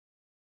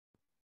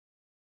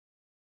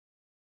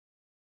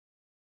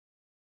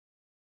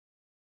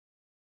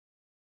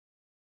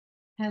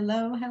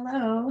Hello,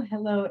 hello,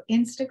 hello,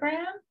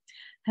 Instagram.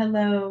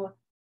 Hello,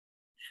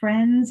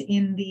 friends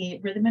in the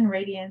Rhythm and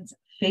Radiance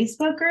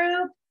Facebook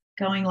group.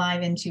 Going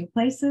live in two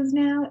places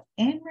now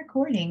and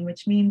recording,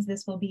 which means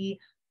this will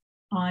be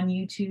on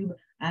YouTube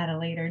at a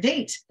later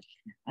date,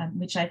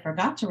 which I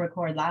forgot to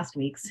record last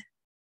week's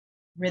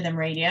Rhythm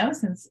Radio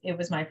since it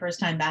was my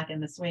first time back in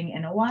the swing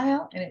in a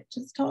while and it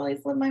just totally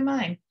slipped my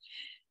mind.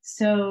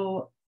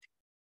 So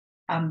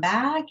I'm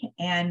back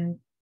and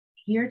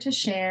here to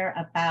share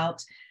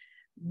about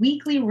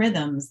weekly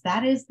rhythms.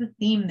 That is the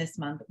theme this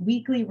month.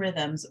 Weekly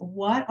rhythms.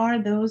 What are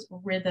those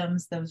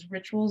rhythms, those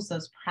rituals,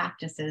 those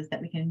practices that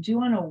we can do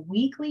on a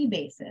weekly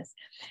basis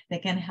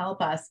that can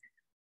help us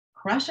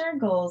crush our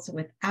goals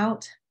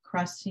without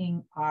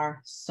crushing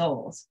our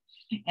souls?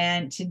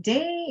 And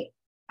today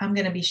I'm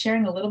going to be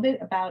sharing a little bit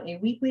about a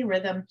weekly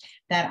rhythm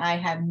that I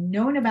have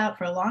known about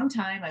for a long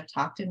time. I've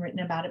talked and written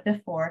about it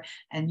before,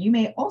 and you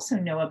may also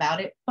know about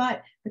it.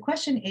 But the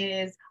question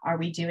is, are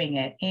we doing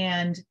it?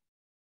 And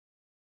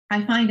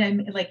I find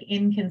I'm like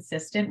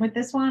inconsistent with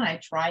this one. I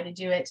try to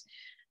do it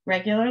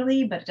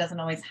regularly, but it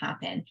doesn't always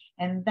happen.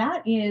 And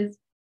that is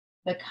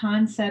the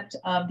concept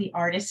of the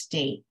artist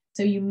date.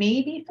 So you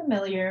may be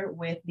familiar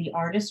with The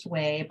Artist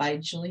Way by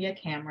Julia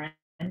Cameron.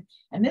 And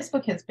this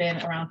book has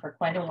been around for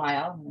quite a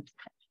while.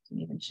 I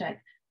didn't even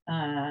check.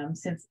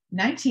 Since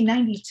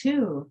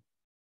 1992.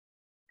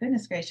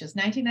 Goodness gracious,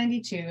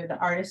 1992, The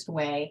Artist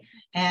Way.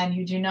 And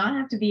you do not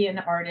have to be an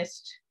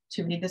artist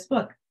to read this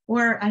book.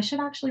 Or I should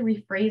actually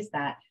rephrase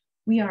that.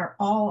 We are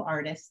all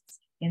artists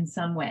in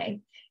some way.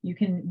 You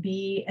can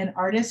be an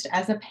artist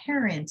as a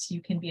parent.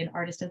 You can be an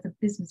artist as a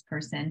business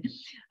person.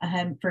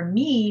 For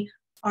me,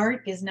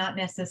 art is not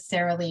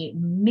necessarily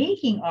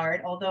making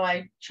art, although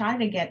I try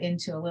to get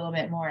into a little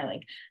bit more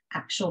like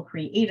actual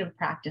creative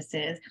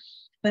practices,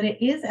 but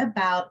it is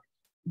about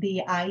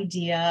the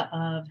idea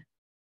of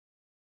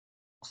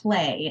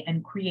play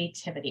and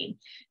creativity.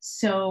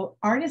 So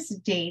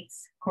artist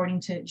dates,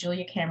 according to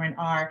Julia Cameron,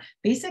 are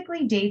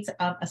basically dates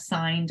of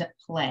assigned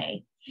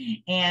play.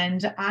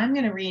 And I'm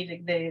going to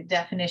read the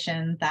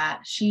definition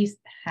that she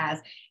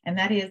has, and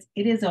that is,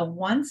 it is a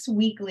once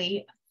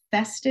weekly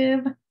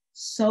festive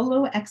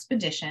solo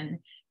expedition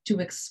to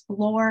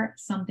explore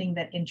something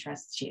that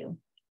interests you.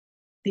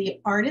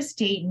 The artist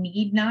date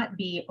need not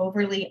be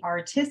overly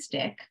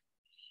artistic,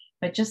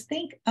 but just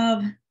think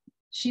of,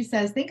 she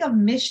says, think of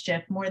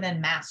mischief more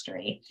than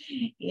mastery.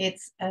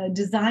 It's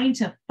designed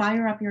to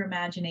fire up your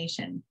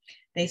imagination.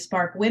 They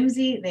spark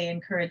whimsy, they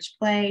encourage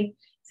play.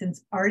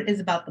 Since art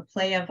is about the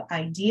play of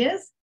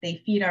ideas,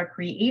 they feed our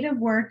creative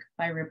work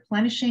by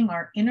replenishing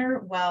our inner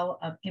well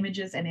of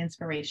images and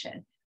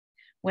inspiration.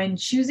 When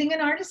choosing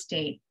an artist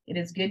date, it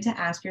is good to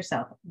ask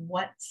yourself,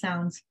 what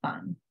sounds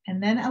fun?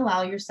 And then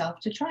allow yourself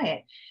to try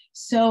it.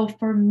 So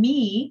for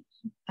me,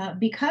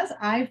 because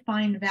I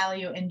find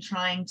value in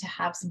trying to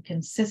have some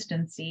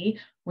consistency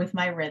with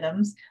my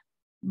rhythms,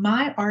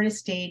 my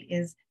artist date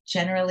is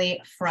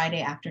generally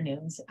Friday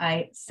afternoons.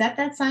 I set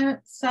that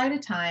time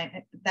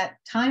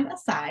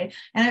aside,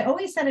 and I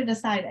always set it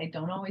aside. I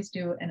don't always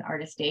do an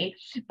artist date,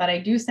 but I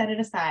do set it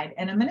aside.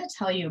 And I'm going to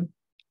tell you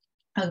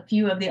a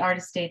few of the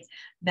artist dates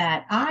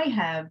that I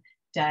have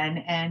done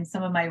and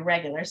some of my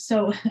regulars.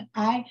 So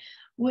I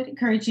would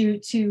encourage you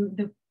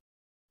to,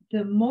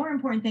 the more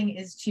important thing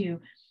is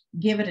to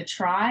give it a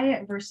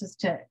try versus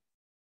to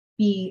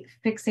be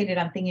fixated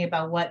on thinking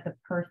about what the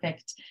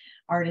perfect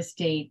artist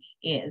date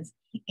is.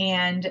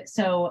 And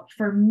so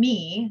for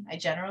me, I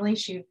generally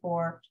shoot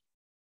for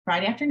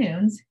Friday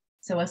afternoons.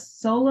 So a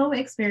solo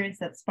experience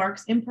that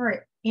sparks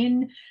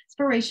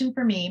inspiration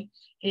for me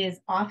is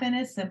often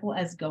as simple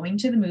as going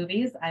to the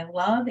movies. I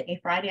love a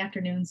Friday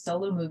afternoon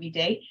solo movie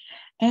date,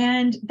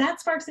 and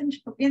that sparks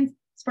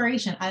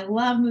inspiration. I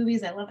love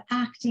movies. I love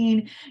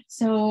acting.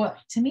 So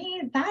to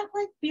me, that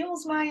like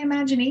fuels my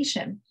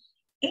imagination.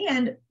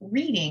 And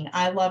reading.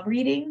 I love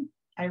reading.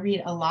 I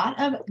read a lot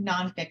of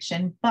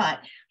nonfiction, but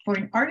for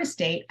an artist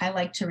date, I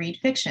like to read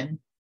fiction.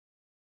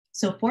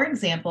 So for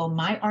example,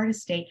 my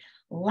artist date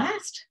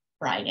last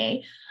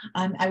Friday,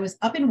 I was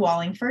up in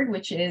Wallingford,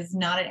 which is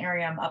not an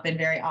area I'm up in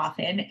very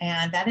often.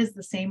 And that is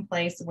the same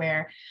place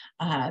where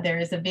there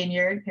is a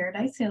vineyard,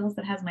 Paradise Hills,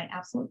 that has my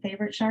absolute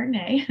favorite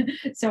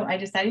Chardonnay. So I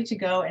decided to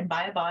go and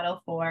buy a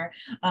bottle for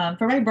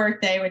my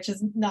birthday, which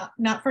is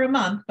not for a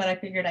month, but I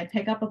figured I'd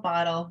pick up a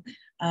bottle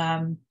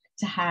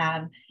to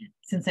have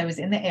since I was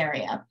in the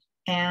area.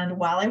 And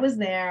while I was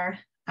there,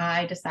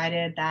 I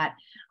decided that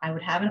I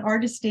would have an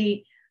artist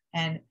date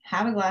and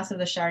have a glass of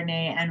the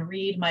Chardonnay and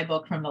read my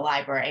book from the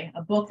library,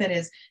 a book that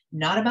is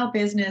not about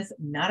business,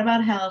 not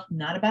about health,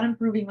 not about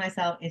improving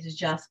myself. It is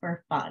just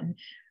for fun,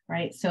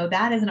 right? So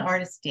that is an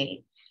artist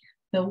date.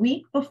 The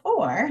week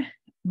before,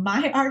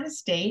 my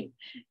artist date,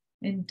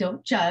 and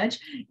don't judge,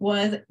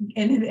 was,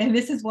 and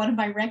this is one of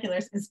my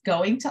regulars, is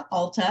going to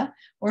Ulta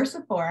or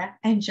Sephora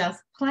and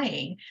just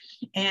playing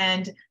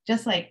and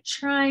just like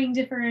trying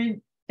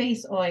different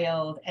face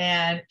oils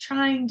and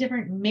trying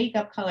different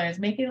makeup colors,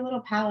 making a little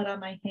palette on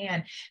my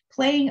hand,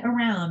 playing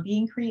around,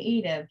 being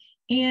creative.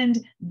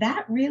 And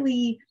that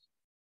really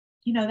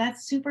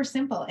that's super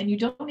simple, and you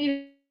don't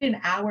need an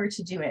hour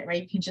to do it,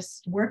 right? You can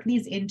just work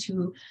these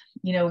into,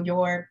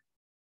 your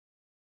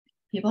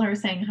people are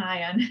saying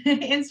hi on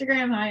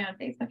Instagram, hi on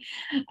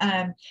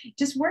Facebook.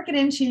 Just work it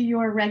into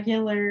your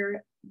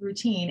regular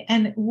routine.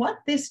 And what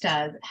this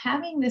does,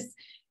 having this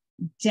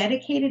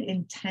dedicated,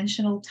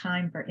 intentional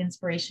time for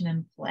inspiration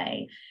and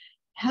play,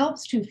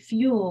 helps to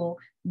fuel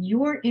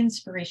your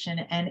inspiration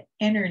and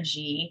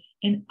energy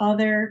in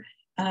other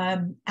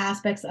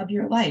aspects of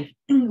your life,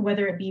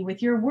 whether it be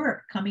with your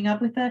work, coming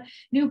up with a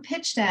new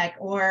pitch deck,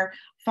 or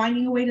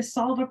finding a way to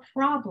solve a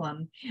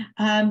problem.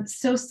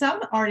 So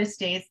some artist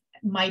days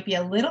might be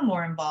a little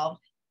more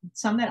involved.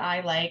 Some that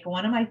I like,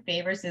 one of my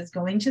favorites is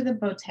going to the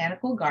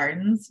botanical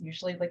gardens,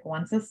 usually like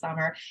once a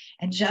summer,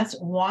 and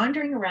just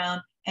wandering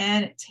around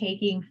and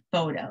taking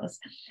photos.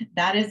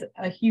 That is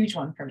a huge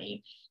one for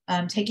me.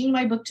 Taking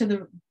my book to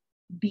the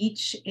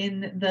beach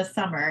in the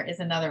summer is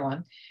another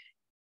one.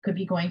 Could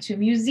be going to a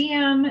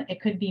museum. It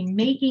could be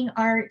making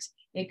art.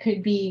 It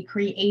could be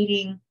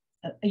creating,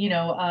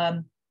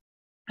 a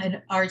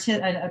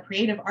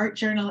creative art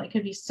journal. It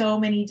could be so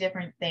many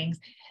different things.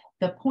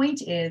 The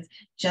point is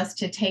just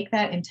to take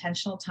that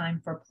intentional time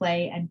for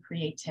play and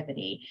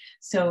creativity.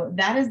 So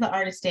that is the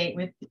Artist Date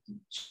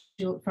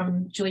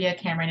from Julia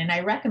Cameron. And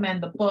I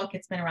recommend the book.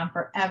 It's been around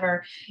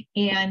forever.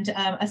 And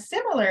a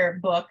similar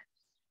book,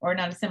 or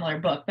not a similar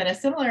book, but a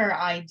similar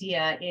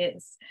idea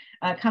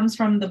comes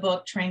from the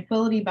book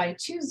Tranquility by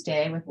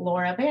Tuesday with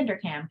Laura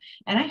Vanderkam.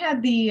 And I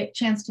had the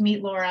chance to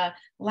meet Laura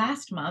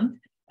last month.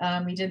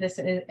 We did this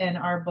in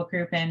our book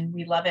group, and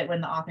we love it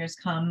when the authors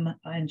come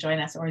and join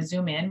us or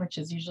Zoom in, which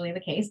is usually the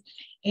case.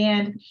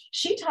 And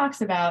she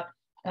talks about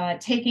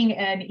taking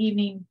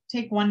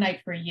take one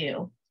night for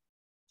you.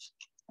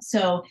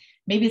 So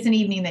maybe it's an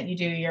evening that you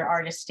do your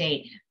Artist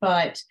Date,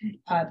 but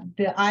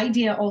the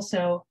idea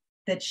also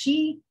that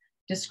she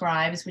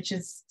describes, which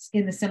is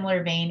in the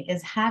similar vein,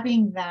 is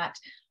having that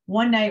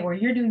one night where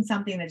you're doing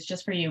something that's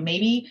just for you.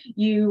 Maybe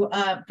you,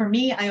 for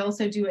me, I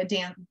also do a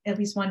dance, at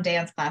least one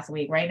dance class a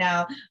week. Right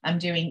now, I'm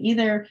doing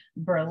either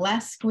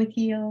burlesque with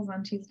heels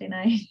on Tuesday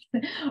night,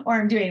 or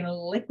I'm doing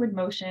liquid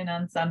motion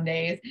on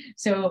Sundays.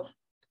 So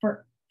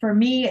for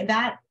me,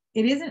 that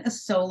it isn't a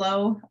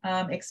solo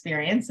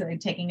experience, so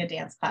taking a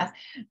dance class,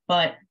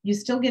 but you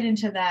still get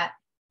into that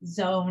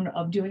zone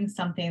of doing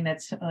something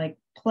that's like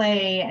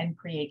play and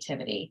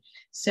creativity.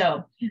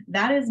 So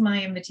that is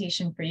my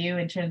invitation for you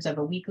in terms of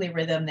a weekly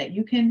rhythm that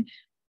you can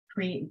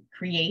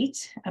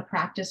create a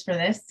practice for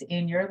this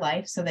in your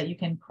life so that you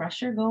can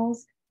crush your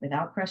goals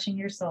without crushing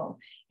your soul.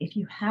 If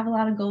you have a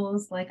lot of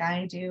goals like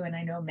I do, and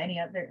I know many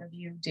other of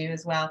you do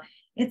as well,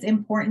 it's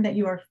important that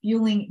you are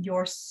fueling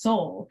your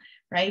soul,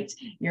 right?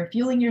 You're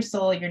fueling your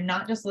soul. You're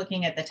not just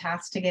looking at the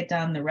tasks to get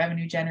done, the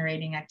revenue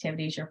generating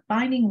activities. You're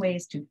finding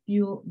ways to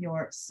fuel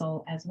your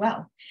soul as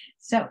well.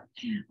 So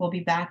we'll be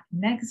back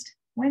next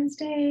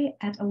Wednesday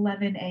at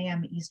 11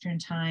 a.m. Eastern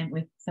Time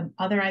with some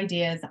other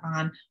ideas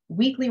on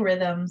weekly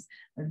rhythms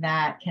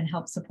that can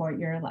help support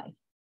your life.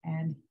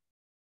 And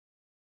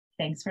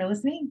thanks for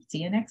listening. See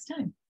you next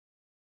time.